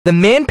The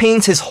man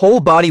paints his whole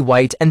body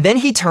white and then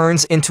he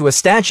turns into a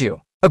statue.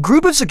 A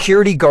group of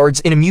security guards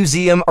in a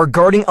museum are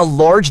guarding a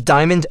large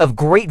diamond of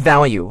great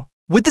value.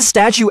 With the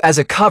statue as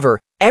a cover,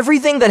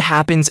 everything that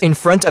happens in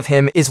front of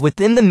him is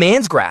within the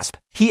man's grasp.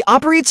 He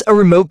operates a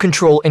remote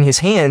control in his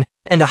hand,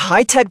 and a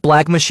high-tech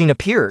black machine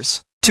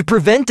appears. To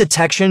prevent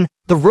detection,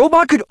 the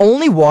robot could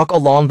only walk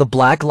along the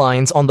black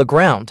lines on the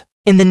ground.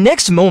 In the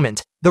next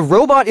moment, the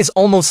robot is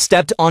almost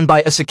stepped on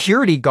by a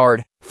security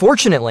guard.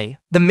 Fortunately,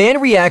 the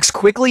man reacts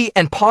quickly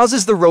and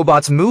pauses the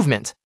robot's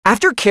movement.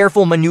 After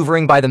careful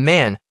maneuvering by the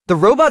man, the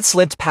robot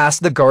slipped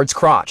past the guard's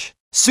crotch.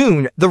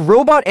 Soon, the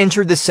robot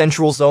entered the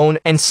central zone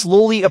and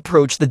slowly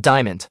approached the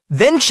diamond,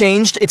 then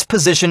changed its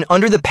position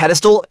under the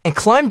pedestal and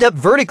climbed up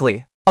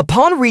vertically.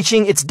 Upon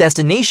reaching its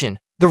destination,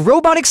 the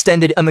robot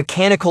extended a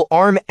mechanical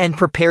arm and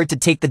prepared to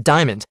take the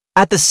diamond.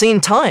 At the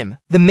same time,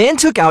 the man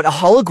took out a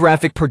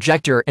holographic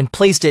projector and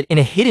placed it in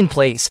a hidden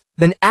place,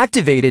 then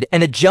activated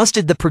and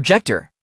adjusted the projector.